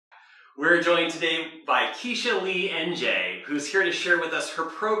We're joined today by Keisha Lee NJ, who's here to share with us her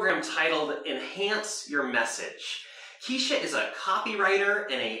program titled Enhance Your Message. Keisha is a copywriter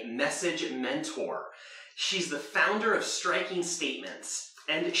and a message mentor. She's the founder of Striking Statements,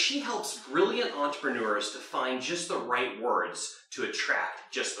 and she helps brilliant entrepreneurs to find just the right words to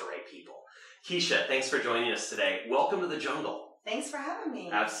attract just the right people. Keisha, thanks for joining us today. Welcome to the jungle. Thanks for having me.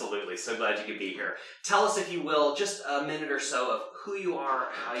 Absolutely. So glad you could be here. Tell us, if you will, just a minute or so of who you are,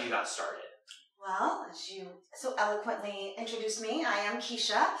 how you got started. Well, as you so eloquently introduced me, I am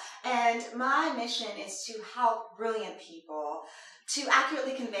Keisha, and my mission is to help brilliant people to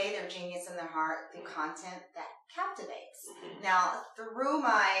accurately convey their genius and their heart through content that captivates. Now, through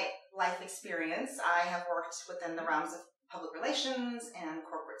my life experience, I have worked within the realms of public relations and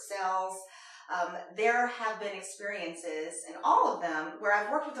corporate sales. There have been experiences in all of them where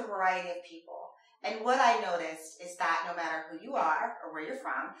I've worked with a variety of people. And what I noticed is that no matter who you are or where you're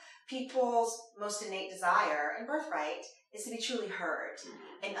from, people's most innate desire and birthright is to be truly heard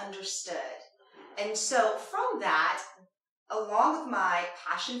and understood. And so from that, along with my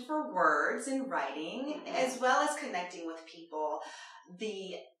passion for words and writing, as well as connecting with people,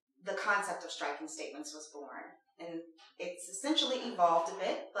 the concept of Striking Statements was born. And it's essentially evolved a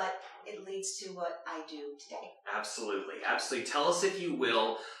bit, but it leads to what I do today. Absolutely. Absolutely. Tell us, if you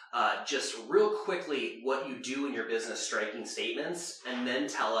will, just real quickly what you do in your business, Striking Statements, and then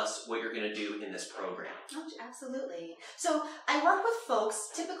tell us what you're going to do in this program. Oh, absolutely. So I work with folks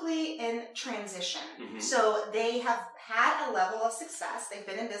typically in transition. So they have had a level of success. They've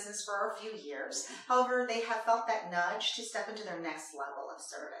been in business for a few years. However, they have felt that nudge to step into their next level of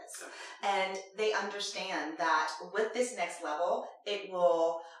service. And they understand that with this next level, it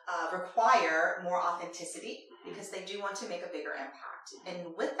will require more authenticity because they do want to make a bigger impact.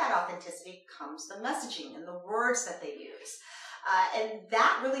 And with that authenticity comes the messaging and the words that they use. And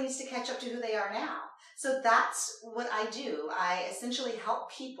that really needs to catch up to who they are now. So that's what I do. I essentially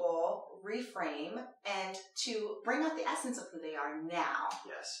help people reframe and to bring out the essence of who they are now.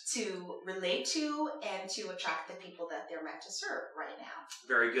 Yes. To relate to and to attract the people that they're meant to serve right now.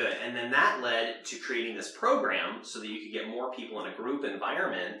 Very good. And then that led to creating this program so that you could get more people in a group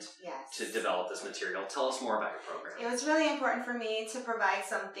environment to develop this material. Tell us more about your program. It was really important for me to provide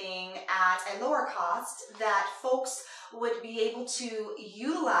something at a lower cost that folks would be able to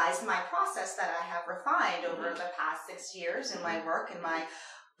utilize my process that I have refined over the past 6 years in my work and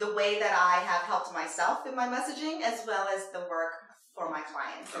the way that I have helped myself in my messaging, as well as the work for my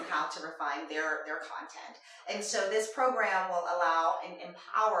clients and how to refine their content. And so this program will allow and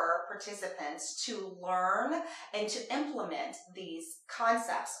empower participants to learn and to implement these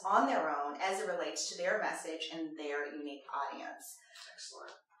concepts on their own as it relates to their message and their unique audience.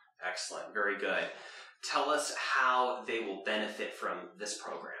 Excellent. Excellent. Very good. Tell us how they will benefit from this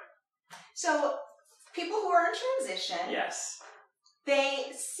program. So people who are in transition, they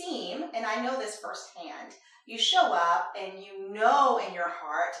seem, and I know this firsthand, you show up and you know in your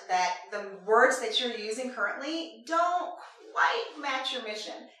heart that the words that you're using currently don't quite match your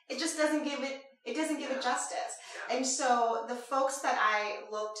mission. It just doesn't give it justice. And so the folks that I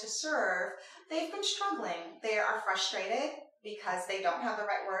look to serve, they've been struggling. They are frustrated because they don't have the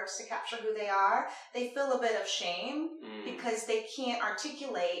right words to capture who they are. They feel a bit of shame because they can't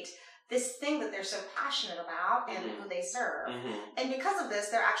articulate this thing that they're so passionate about and who they serve. And because of this,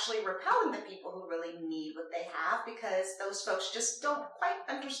 they're actually repelling the people who really need what they have because those folks just don't quite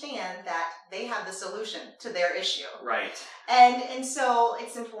understand that they have the solution to their issue. Right. And so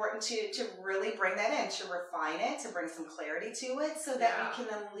it's important to really bring that in, to refine it, to bring some clarity to it so that we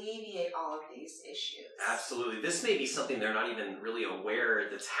can alleviate all of these issues. Absolutely. This may be something they're not even really aware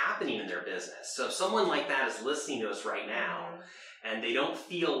that's happening in their business. So if someone like that is listening to us right now, and they don't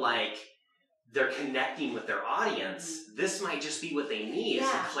feel like they're connecting with their audience, this might just be what they need is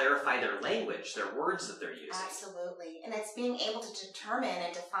to clarify their language, their words that they're using. Absolutely. And it's being able to determine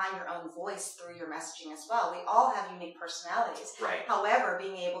and define your own voice through your messaging as well. We all have unique personalities. Right. However,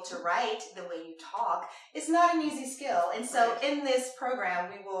 being able to write the way you talk is not an easy skill. And so in this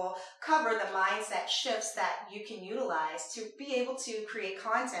program, we will cover the mindset shifts that you can utilize to be able to create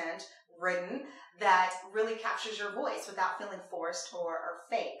content written that really captures your voice without feeling forced or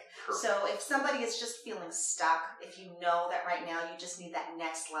fake. So if somebody is just feeling stuck, if you know that right now you just need that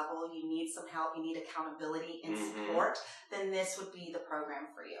next level, you need some help, you need accountability and support, then this would be the program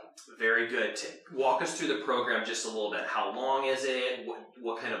for you. Very good. Walk us through the program just a little bit. How long is it?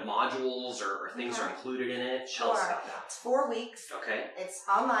 What kind of modules or things are included in it? Tell us about that. It's 4 weeks. Okay. It's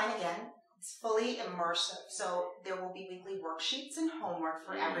online again. It's fully immersive, so there will be weekly worksheets and homework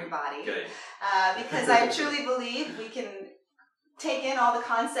for everybody. Good. Because I truly believe we can take in all the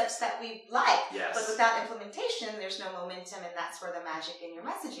concepts that we like. Yes. But without implementation, there's no momentum, and that's where the magic in your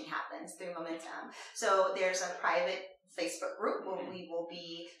messaging happens, through momentum. So there's a private Facebook group where we will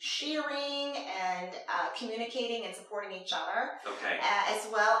be sharing and communicating and supporting each other, Okay. as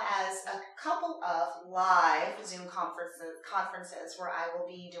well as a couple of live Zoom conferences where I will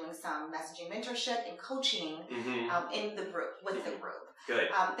be doing some messaging mentorship and coaching in the group, with the group. Good.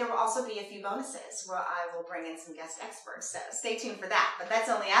 There will also be a few bonuses where I will bring in some guest experts, so stay tuned for that. But that's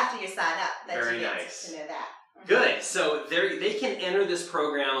only after you sign up that Very you get nice. to know that. Good. So they can enter this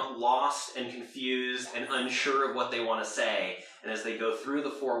program lost and confused and unsure of what they want to say. And as they go through the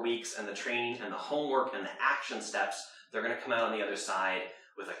 4 weeks and the training and the homework and the action steps, they're going to come out on the other side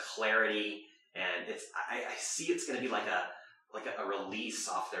with a clarity. And I see it's going to be like a release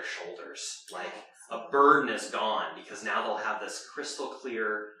off their shoulders. Like a burden is gone, because now they'll have this crystal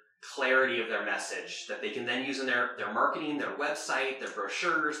clear clarity of their message that they can then use in their marketing, their website, their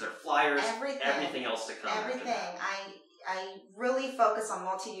brochures, their flyers, everything else to come. Everything. I really focus on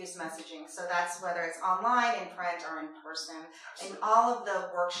multi-use messaging. So that's whether it's online, in print, or in person. Absolutely. And all of the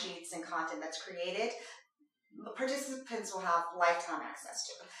worksheets and content that's created, participants will have lifetime access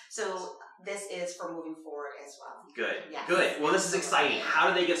to. So this is for moving forward as well. Good. Yes. Good. Well, this is exciting. How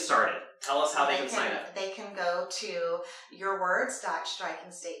do they get started? Tell us how they can sign up. They can go to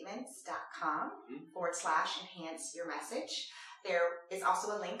yourwords.strikingstatements.com /enhance your message. There is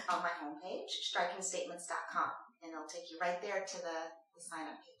also a link on my homepage, strikingstatements.com, and it'll take you right there to the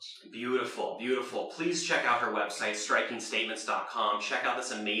sign-up page. Beautiful, beautiful. Please check out her website, strikingstatements.com. Check out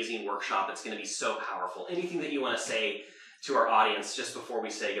this amazing workshop. It's going to be so powerful. Anything that you want to say to our audience just before we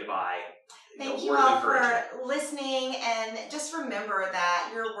say goodbye? Thank you all for listening, and just remember that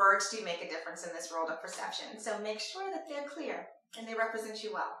your words do make a difference in this world of perception. So make sure that they're clear and they represent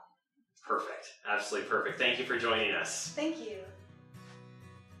you well. Perfect. Absolutely perfect. Thank you for joining us. Thank you.